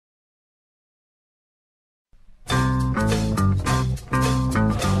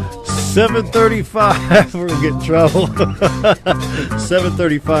7:35. We're going to get in trouble.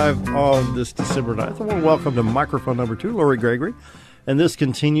 7:35 on this December 9th. I want to welcome to microphone number 2, Lori Gregory. And this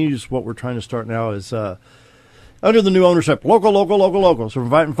continues what we're trying to start now is under the new ownership, local. So we're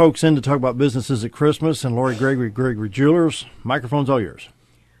inviting folks in to talk about businesses at Christmas. And Lori Gregory, Gregory Jewelers, microphone's all yours.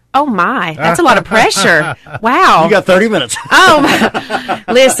 Oh, my. That's a lot of pressure. Wow. You got 30 minutes. Oh,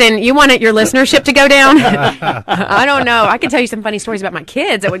 listen, you wanted your listenership to go down? I don't know. I could tell you some funny stories about my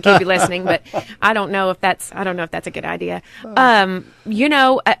kids that would keep you listening, but I don't know if that's a good idea.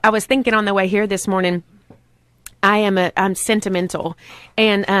 I was thinking on the way here this morning, I'm sentimental,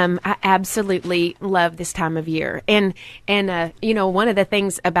 and I absolutely love this time of year. And one of the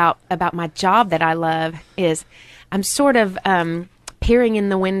things about my job that I love is I'm sort of peering in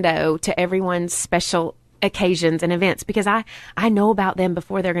the window to everyone's special occasions and events, because I know about them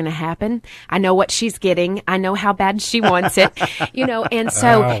before they're going to happen. I know what she's getting. I know how bad she wants it, and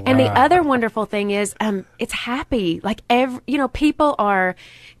so, and the other wonderful thing is, it's happy. Like people are,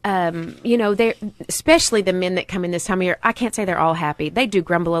 they're, especially the men that come in this time of year. I can't say they're all happy. They do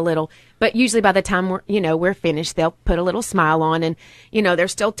grumble a little, but usually by the time we're finished, they'll put a little smile on, and, they're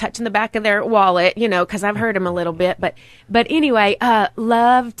still touching the back of their wallet, cause I've heard them a little bit, but anyway,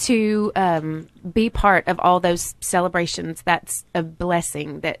 love to, be part of all those celebrations. That's a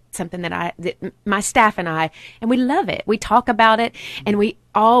blessing. That's something that my staff and we love it. We talk about it, and we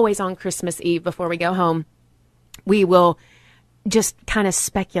always on Christmas Eve before we go home, we will just kind of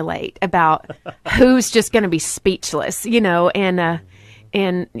speculate about who's just going to be speechless, so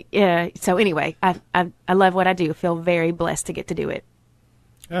anyway, I love what I do. I feel very blessed to get to do it.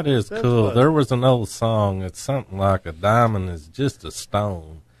 That is cool. There was an old song. It's something like a diamond is just a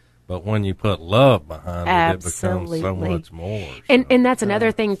stone, but when you put love behind it, it becomes so much more. So. And that's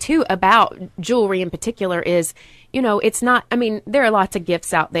another thing, too, about jewelry in particular is, it's not, there are lots of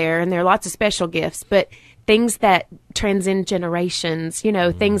gifts out there, and there are lots of special gifts, but things that transcend generations,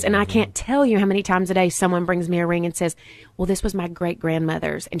 things, and I can't tell you how many times a day someone brings me a ring and says, well, this was my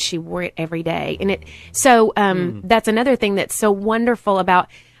great-grandmother's, and she wore it every day. And that's another thing that's so wonderful about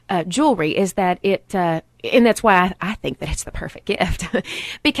jewelry is that it, and that's why I think that it's the perfect gift,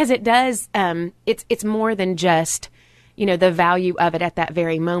 because it does, it's more than just, the value of it at that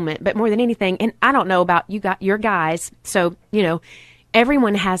very moment, but more than anything, and I don't know about your guys, so,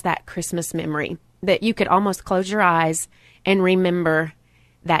 everyone has that Christmas memory that you could almost close your eyes and remember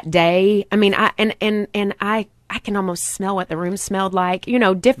that day. I can almost smell what the room smelled like,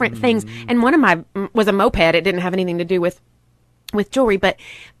 different things. And one of my was a moped. It didn't have anything to do with jewelry, but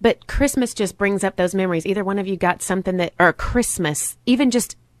Christmas just brings up those memories. Either one of you got something or Christmas, even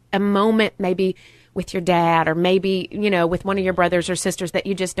just a moment, maybe with your dad, or maybe, with one of your brothers or sisters that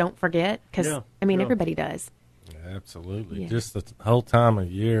you just don't forget. Cause everybody does. Absolutely. Yeah. Just the whole time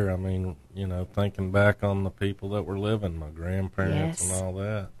of year. Thinking back on the people that were living, my grandparents and all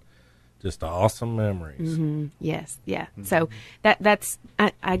that. Just awesome memories. Mm-hmm. Yes. Yeah. Mm-hmm. So that's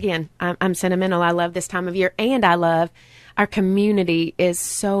again, I'm sentimental. I love this time of year, and I love our community is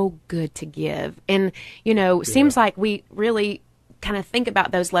so good to give. And, seems like we really kind of think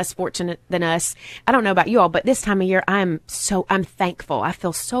about those less fortunate than us. I don't know about you all, but this time of year, I'm thankful. I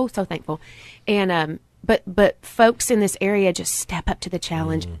feel so thankful. And, But folks in this area just step up to the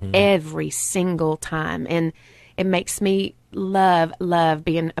challenge every single time. And it makes me love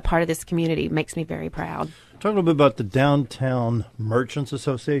being a part of this community. It makes me very proud. Talk a little bit about the Downtown Merchants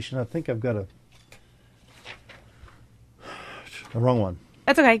Association. I think I've got a wrong one.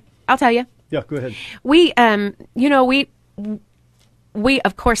 That's okay. I'll tell you. Yeah, go ahead. We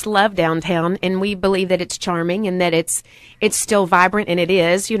of course love downtown, and we believe that it's charming and that it's still vibrant, and it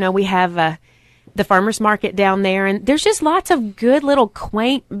is. We have the farmers market down there, and there's just lots of good little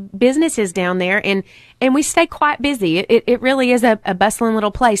quaint businesses down there, and we stay quite busy. It really is a bustling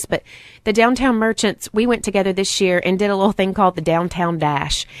little place. But the Downtown Merchants, we went together this year and did a little thing called the Downtown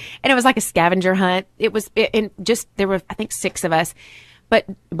Dash, and it was like a scavenger hunt. There were, I think, 6 of us, but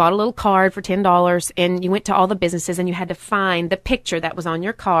bought a little card for $10, and you went to all the businesses, and you had to find the picture that was on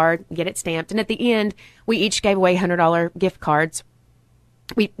your card, get it stamped, and at the end, we each gave away $100 gift cards.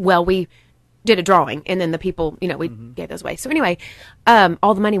 We did a drawing, and then the people, we gave those away. So anyway,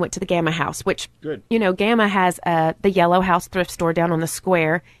 all the money went to the Gamma House, which, good. Gamma has the Yellow House thrift store down on the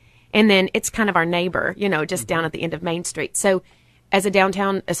square, and then it's kind of our neighbor, just down at the end of Main Street. So as a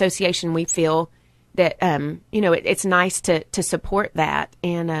downtown association, we feel that, it's nice to support that.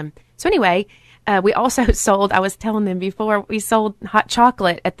 And so anyway, we also sold, I was telling them before, we sold hot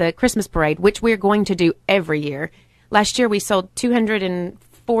chocolate at the Christmas parade, which we're going to do every year. Last year we sold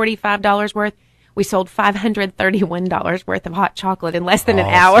 $245 worth. We sold $531 worth of hot chocolate in less than an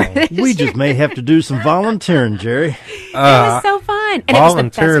hour. We just may have to do some volunteering, Jerry. It was so fun. And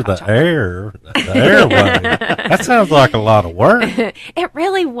volunteer it was the airway. That sounds like a lot of work. It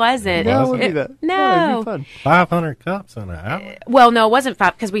really wasn't. No, it would be that. No. It'd be fun. 500 cups in an hour. Well, no, it wasn't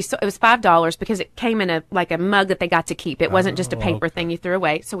 $5 because it was $5 because it came in a mug that they got to keep. It wasn't just a paper thing you threw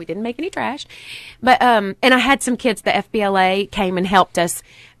away, so we didn't make any trash. But and I had some kids. The FBLA came and helped us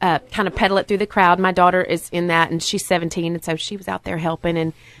kind of pedal it through the crowd. My daughter is in that, and she's 17, and so she was out there helping,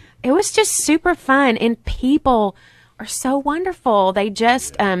 and it was just super fun. And people are so wonderful. They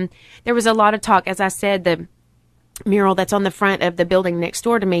just there was a lot of talk, as I said, the mural that's on the front of the building next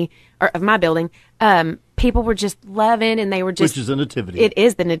door to me, or of my building, people were just loving, and they were just, which is a nativity. It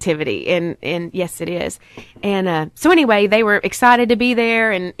is the nativity, and yes, it is. And so anyway, they were excited to be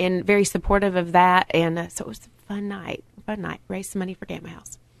there and very supportive of that, and so it was a fun night. Raise some money for Gamma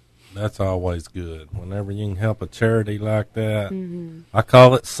House. That's always good. Whenever you can help a charity like that, I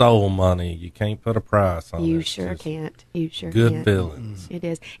call it soul money. You can't put a price on it. You sure can't. Good feelings. It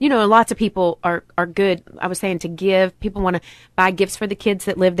is. You know, lots of people are good. I was saying to give. People want to buy gifts for the kids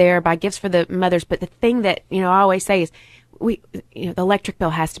that live there, buy gifts for the mothers. But the thing that, I always say is the electric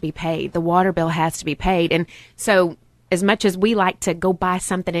bill has to be paid. The water bill has to be paid. And so as much as we like to go buy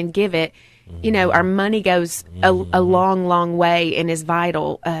something and give it, our money goes a long, long way and is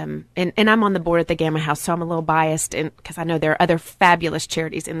vital. And I'm on the board at the Gamma House, so I'm a little biased because I know there are other fabulous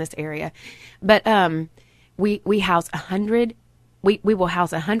charities in this area. But we house 100. We will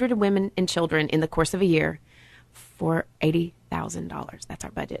house 100 women and children in the course of a year for $80,000. That's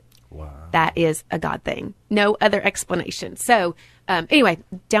our budget. Wow. That is a God thing. No other explanation. So anyway,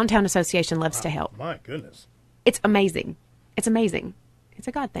 Downtown Association loves to help. My goodness. It's amazing. It's amazing. It's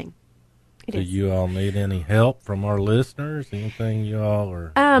a God thing. Do you all need any help from our listeners? Anything you all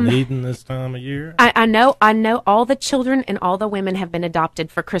are needing this time of year? I know all the children and all the women have been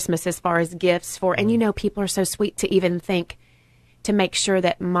adopted for Christmas as far as gifts for, and people are so sweet to even think to make sure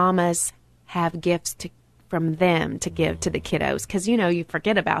that mamas have gifts from them to give to the kiddos, because you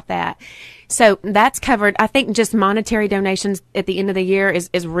forget about that. So that's covered. I think just monetary donations at the end of the year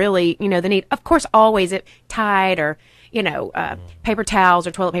is really the need. Of course, always Tide or paper towels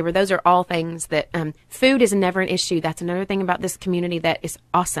or toilet paper. Those are all things that food is never an issue. That's another thing about this community that is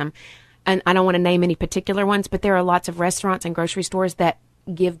awesome. And I don't want to name any particular ones, but there are lots of restaurants and grocery stores that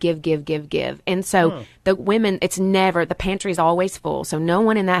give. And so the women, the pantry is always full. So no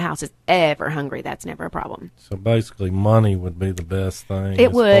one in that house is ever hungry. That's never a problem. So basically money would be the best thing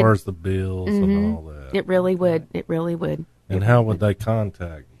as far as the bills and all that. It really would. It really would. And how would they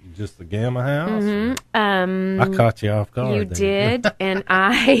contact? Just the Gamma House? I caught you off guard. You did, and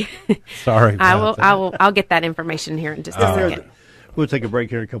I. Sorry. I'll get that information here in just a second. We'll take a break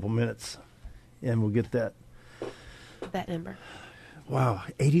here in a couple minutes, and we'll get that number. Wow,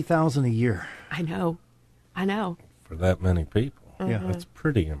 80,000 a year. I know. For that many people, yeah, that's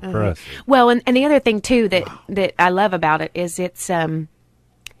pretty impressive. Well, and the other thing too that I love about it is it's.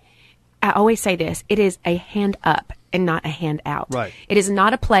 I always say this: it is a hand up and not a hand out. Right. It is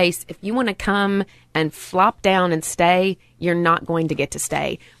not a place, if you want to come and flop down and stay, you're not going to get to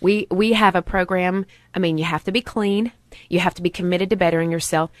stay. We have a program. I mean, you have to be clean. You have to be committed to bettering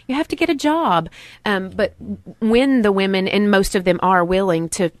yourself. You have to get a job. But when the women, and most of them are willing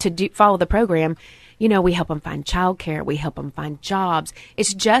to follow the program, we help them find childcare. We help them find jobs.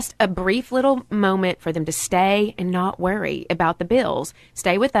 It's just a brief little moment for them to stay and not worry about the bills.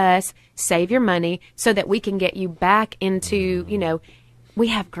 Stay with us, save your money so that we can get you back into, we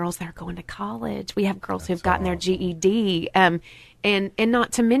have girls that are going to college. We have girls who've gotten their GED. And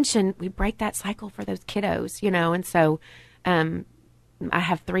not to mention, we break that cycle for those kiddos, and so, I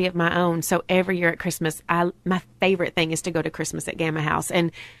have 3 of my own. So every year at Christmas, my favorite thing is to go to Christmas at Gamma House.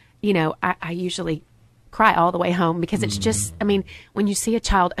 And, I usually cry all the way home because it's just, when you see a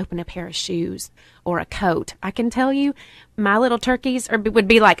child open a pair of shoes or a coat, I can tell you my little turkeys would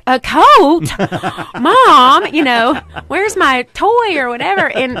be like, a coat? Mom, where's my toy or whatever?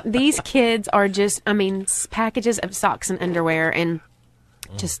 And these kids are just, packages of socks and underwear, and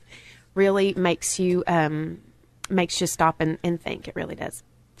just really makes you stop and think. It really does.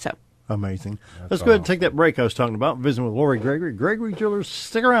 So. Amazing. Let's go ahead and take that break I was talking about. Visiting with Lori Gregory. Gregory Jewelers.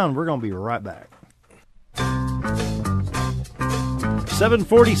 Stick around. We're going to be right back.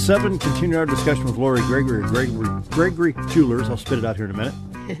 747. Continue our discussion with Lori Gregory. Gregory Jewelers. I'll spit it out here in a minute.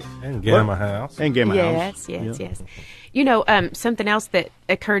 And Gamma House. And Gamma House. Yes. Something else that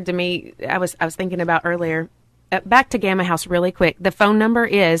occurred to me, I was thinking about earlier. Back to Gamma House really quick. The phone number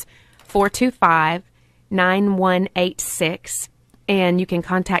is 425-9186. and you can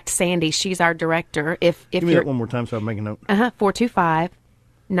contact Sandy. She's our director. If Give me that one more time so I make a note.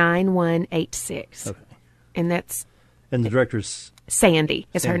 425-9186. Okay. And that's... And the director's... Sandy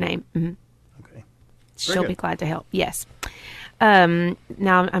is her name. Mm-hmm. Okay. She'll be glad to help. Yes. Now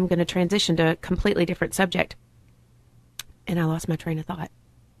I'm going to transition to a completely different subject. And I lost my train of thought.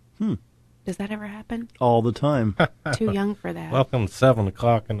 Does that ever happen? All the time. Too young for that. Welcome to 7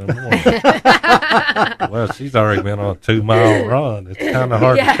 o'clock in the morning. Well, she's already been on a 2-mile run. It's kind of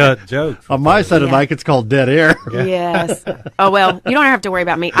hard to cut jokes. On my side of the mic, it's called dead air. Yes. Oh, well, you don't have to worry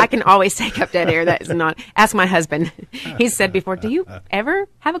about me. I can always take up dead air. That is not. Ask my husband. He's said before, do you ever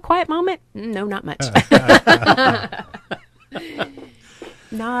have a quiet moment? No, not much.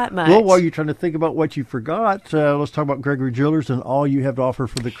 Not much. Well, while you're trying to think about what you forgot, let's talk about Gregory Jewelers and all you have to offer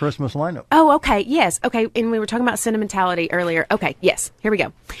for the Christmas lineup. Oh, okay. Yes. Okay. And we were talking about sentimentality earlier. Okay. Yes. Here we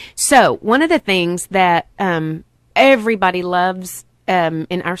go. So one of the things that everybody loves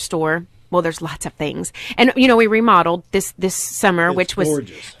in our store, well, there's lots of things. And, you know, we remodeled this summer, which was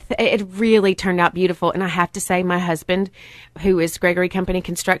gorgeous. It really turned out beautiful. And I have to say, my husband, who is Gregory Company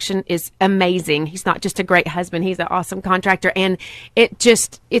Construction, is amazing. He's not just a great husband. He's an awesome contractor. And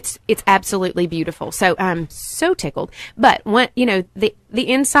it's absolutely beautiful. So I'm so tickled. But the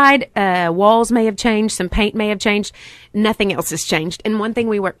inside walls may have changed. Some paint may have changed. Nothing else has changed. And one thing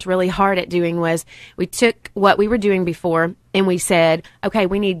we worked really hard at doing was we took what we were doing before and we said, okay,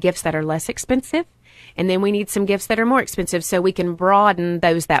 we need gifts that are less expensive. And then we need some gifts that are more expensive so we can broaden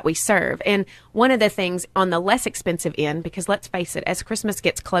those that we serve. And one of the things on the less expensive end, because let's face it, as Christmas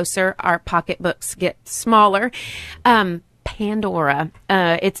gets closer, our pocketbooks get smaller. Pandora,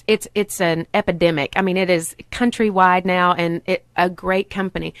 it's an epidemic. I mean, it is countrywide now and a great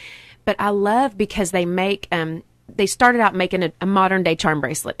company. But I love because they make, they started out making a modern day charm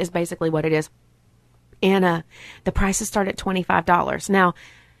bracelet is basically what it is. And the prices start at $25. Now,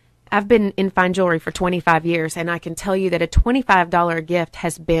 I've been in fine jewelry for 25 years, and I can tell you that a $25 gift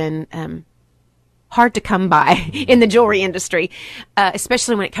has been hard to come by in the jewelry industry,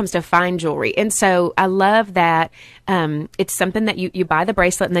 especially when it comes to fine jewelry. And so I love that it's something that you buy the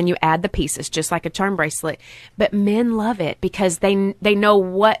bracelet and then you add the pieces, just like a charm bracelet. But men love it because they know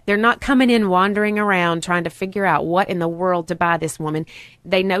what, they're not coming in wandering around trying to figure out what in the world to buy this woman.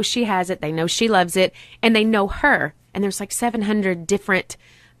 They know she has it, they know she loves it, and they know her. And there's like 700 different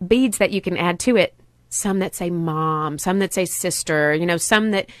beads that you can add to it. Some that say mom, some that say sister,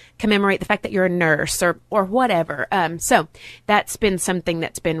 some that commemorate the fact that you're a nurse or whatever. So that's been something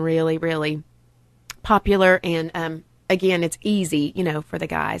that's been really, really popular. And, again, it's easy, for the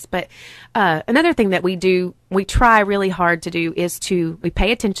guys. But, another thing that we try really hard to do is we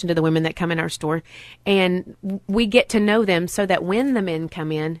pay attention to the women that come in our store and we get to know them so that when the men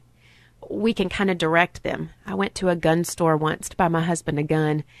come in, we can kind of direct them. I went to a gun store once to buy my husband a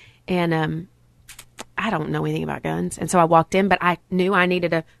gun, and I don't know anything about guns. And so I walked in, but I knew I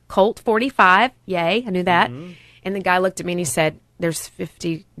needed a Colt 45. Yay, I knew that. Mm-hmm. And the guy looked at me and he said, there's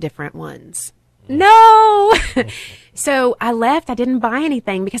 50 different ones. No! So I left. I didn't buy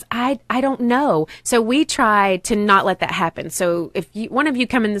anything because I don't know. So we try to not let that happen. So if one of you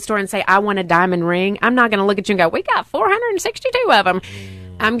come in the store and say, I want a diamond ring, I'm not going to look at you and go, we got 462 of them.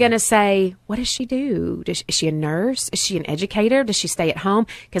 I'm going to say, what does she do? Is she a nurse? Is she an educator? Does she stay at home?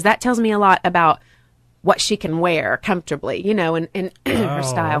 Because that tells me a lot about what she can wear comfortably, and her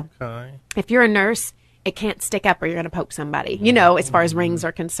style. Okay. If you're a nurse, it can't stick up or you're going to poke somebody, as far as rings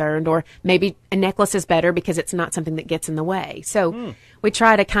are concerned, or maybe a necklace is better because it's not something that gets in the way. So we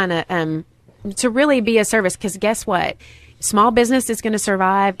try to kind of, to really be a service, because guess what? Small business is going to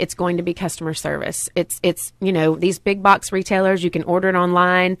survive. It's going to be customer service. It's these big box retailers, you can order it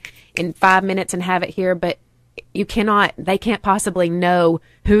online in 5 minutes and have it here, but they can't possibly know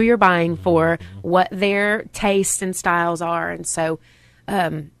who you're buying for, what their tastes and styles are. And so,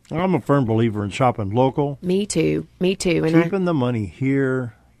 I'm a firm believer in shopping local. Me too. And keeping the money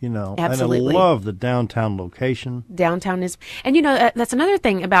here, Absolutely. And I love the downtown location. Downtown is, and that's another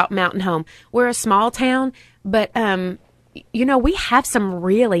thing about Mountain Home. We're a small town, but, we have some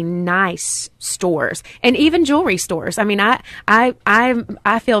really nice stores and even jewelry stores. I mean,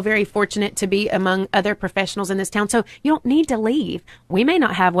 I feel very fortunate to be among other professionals in this town. So you don't need to leave. We may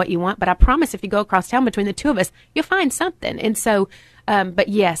not have what you want, but I promise if you go across town between the two of us, you'll find something. And so, but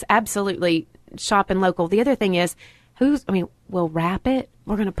yes, absolutely shopping local. The other thing is we'll wrap it.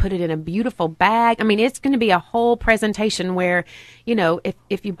 We're going to put it in a beautiful bag. I mean, it's going to be a whole presentation where,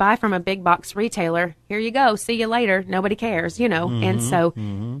 if you buy from a big box retailer, here you go. See you later. Nobody cares, And so,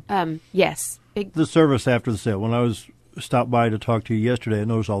 yes. The service after the sale. When I stopped by to talk to you yesterday, I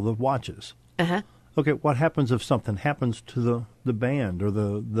noticed all the watches. Uh-huh. Okay, what happens if something happens to the band or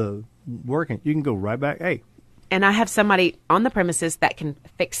the working? You can go right back. Hey. And I have somebody on the premises that can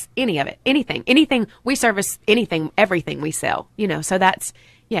fix any of it, anything. We service anything, everything we sell, so that's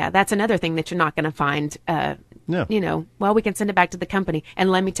another thing that you're not going to find, well, we can send it back to the company. And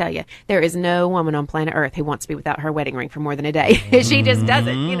let me tell you, there is no woman on planet Earth who wants to be without her wedding ring for more than a day. She just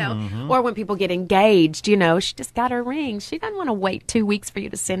doesn't, or when people get engaged, she just got her ring. She doesn't want to wait 2 weeks for you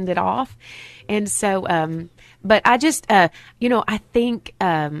to send it off. And so, but I just, I think,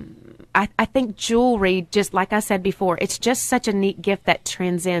 I think jewelry, just like I said before, it's just such a neat gift that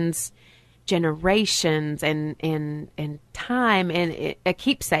transcends generations and time, and a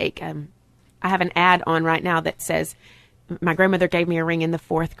keepsake. I have an ad on right now that says, my grandmother gave me a ring in the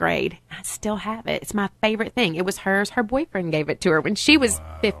 4th grade. I still have it. It's my favorite thing. It was hers. Her boyfriend gave it to her when she was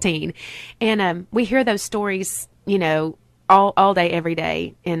 15. And we hear those stories, all day, every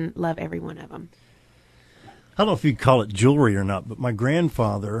day, and love every one of them. I don't know if you'd call it jewelry or not, but my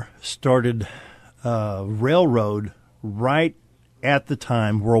grandfather started railroad right at the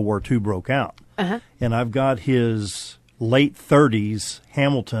time World War II broke out. Uh-huh. And I've got his late 30s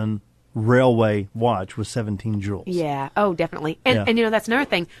Hamilton Railway watch with 17 jewels. Yeah. Oh, definitely. And that's another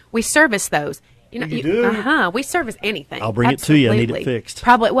thing. We service those. You do? We service anything. I'll bring Absolutely. It to you. I need it fixed.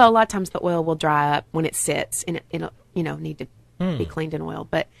 Probably. Well, a lot of times the oil will dry up when it sits, and it'll need to be cleaned in oil.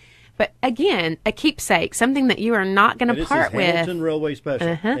 But again, a keepsake, something that you are not going to part with. Hamilton Railway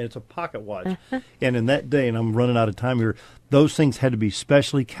Special, and it's a pocket watch. And in that day, and I'm running out of time here, those things had to be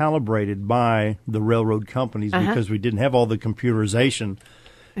specially calibrated by the railroad companies because we didn't have all the computerization.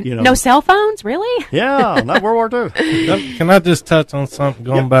 No cell phones, really? Yeah, not World War II. Can I just touch on something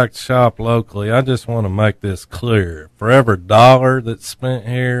going back to shop locally? I just want to make this clear. For every $1 that's spent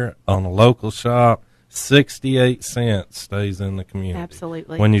here on a local shop, 68 cents stays in the community.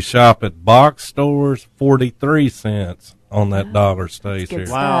 Absolutely. When you shop at box stores, 43 cents on that dollar stays here.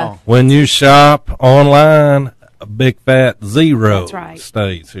 Wow. When you shop online, a big fat zero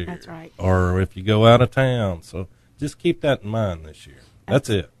stays here. That's right. Or if you go out of town. So just keep that in mind this year. That's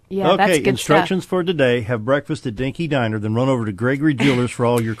it. Yeah, okay, that's good instructions stuff. for today. Have breakfast at Dinky Diner, then run over to Gregory Jewelers for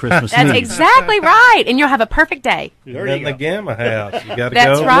all your Christmas That's needs. exactly right, and you'll have a perfect day. You're in the Gamma House. You got to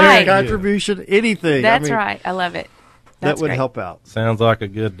That's go. right. Contribution, anything. That's right. I love it. That would help out. Sounds like a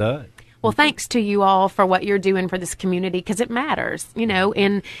good day. Well, thanks to you all for what you're doing for this community, because it matters,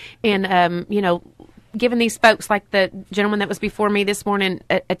 and giving these folks like the gentleman that was before me this morning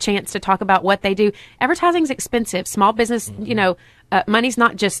a chance to talk about what they do. Advertising is expensive. Small business, money's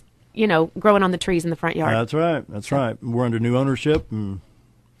not just, growing on the trees in the front yard. That's right. That's right. We're under new ownership and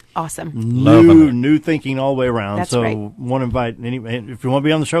awesome. New thinking all the way around. That's so great. Want to invite if you want to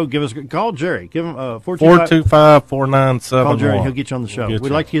be on the show, call Jerry. Give him 425-4971. Call Jerry. He'll get you on the show. We'd you.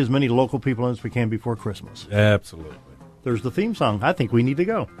 like to get as many local people in as we can before Christmas. Absolutely. There's the theme song. I think we need to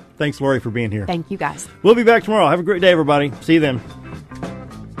go. Thanks, Lori, for being here. Thank you, guys. We'll be back tomorrow. Have a great day, everybody. See you then.